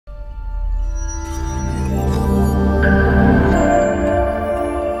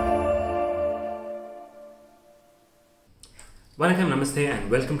Vanakkam, Namaste and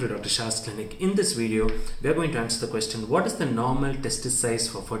welcome to Dr. Shah's clinic. In this video, we are going to answer the question, what is the normal testis size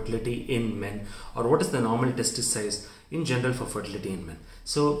for fertility in men, or what is the normal testis size in general for fertility in men?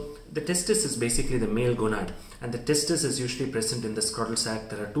 So the testis is basically the male gonad, and the testis is usually present in the scrotal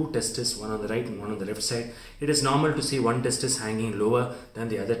sac. There are two testes, one on the right and one on the left side. It is normal to see one testis hanging lower than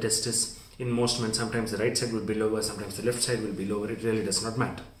the other testis. In most men, sometimes the right side will be lower, sometimes the left side will be lower. It really does not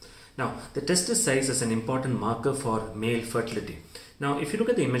matter. Now, the testis size is an important marker for male fertility. Now, if you look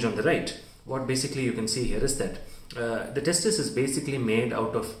at the image on the right, what basically you can see here is that the testis is basically made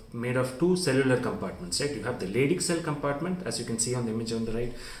of two cellular compartments, right? You have the Leydig cell compartment, as you can see on the image on the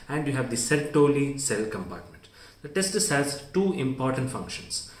right, and you have the Sertoli cell compartment. The testis has two important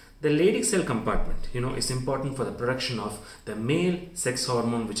functions. The Leydig cell compartment, is important for the production of the male sex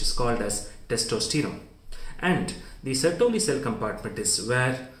hormone, which is called as testosterone. And the Sertoli cell compartment is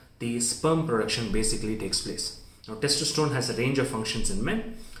where the sperm production basically takes place. Now, testosterone has a range of functions in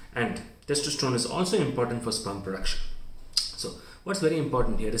men, and testosterone is also important for sperm production. So, what's very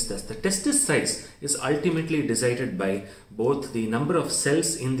important here is that the testis size is ultimately decided by both the number of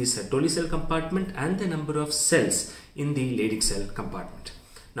cells in the Sertoli cell compartment and the number of cells in the Leydig cell compartment.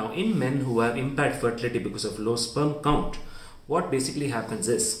 Now, in men who have impaired fertility because of low sperm count, what basically happens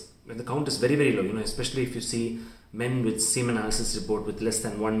is, when the count is very, very low, especially if you see men with semen analysis report with less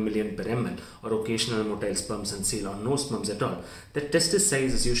than 1 million per ml, or occasional motile sperms and seal, or no sperms at all, the testis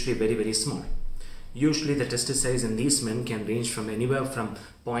size is usually very, very small. Usually the testis size in these men can range from anywhere from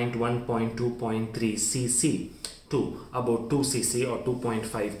 0.1, 0.2, 0.3 cc to about 2 cc or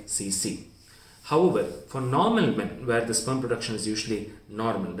 2.5 cc. However, for normal men, where the sperm production is usually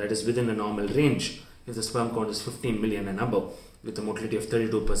normal, that is within a normal range, if the sperm count is 15 million and above, with a motility of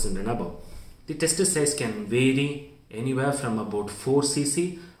 32% and above, the testis size can vary anywhere from about 4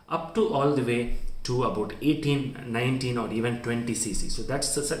 cc up to all the way to about 18, 19 or even 20 cc. So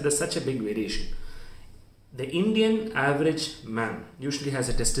there's such a big variation. The Indian average man usually has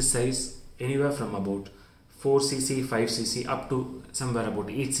a testis size anywhere from about 4 cc, 5 cc up to somewhere about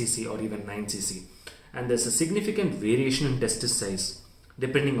 8 cc or even 9 cc. And there's a significant variation in testis size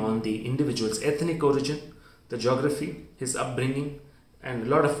depending on the individual's ethnic origin, the geography, his upbringing, and a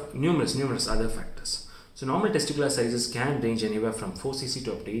lot of numerous other factors. So normal testicular sizes can range anywhere from 4 cc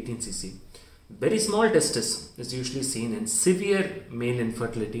to up to 18 cc. Very small testis is usually seen in severe male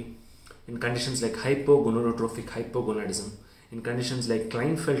infertility, in conditions like hypogonadotrophic hypogonadism, in conditions like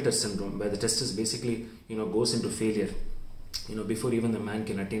Klinefelters syndrome, where the testis basically goes into failure before even the man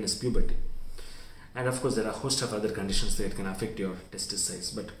can attain his puberty. And of course there are a host of other conditions that can affect your testis size.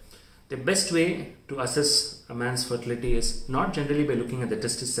 But the best way to assess a man's fertility is not generally by looking at the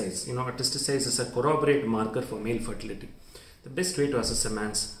testis size. A testis size is a corroborate marker for male fertility. The best way to assess a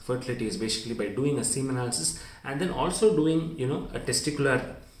man's fertility is basically by doing a semen analysis, and then also doing a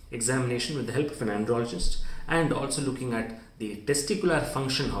testicular examination with the help of an andrologist, and also looking at the testicular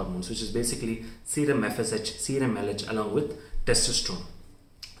function hormones, which is basically serum FSH, serum LH along with testosterone.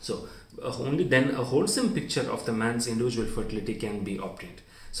 So only then a wholesome picture of the man's individual fertility can be obtained.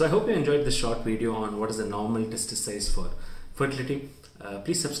 So I hope you enjoyed this short video on what is the normal testis size for fertility.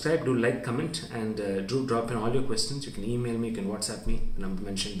 Please subscribe, do like, comment, and do drop in all your questions. You can email me, you can WhatsApp me, the number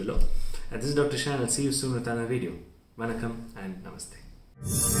mentioned below. And this is Dr. Shah, and I'll see you soon with another video. Vanakkam and Namaste.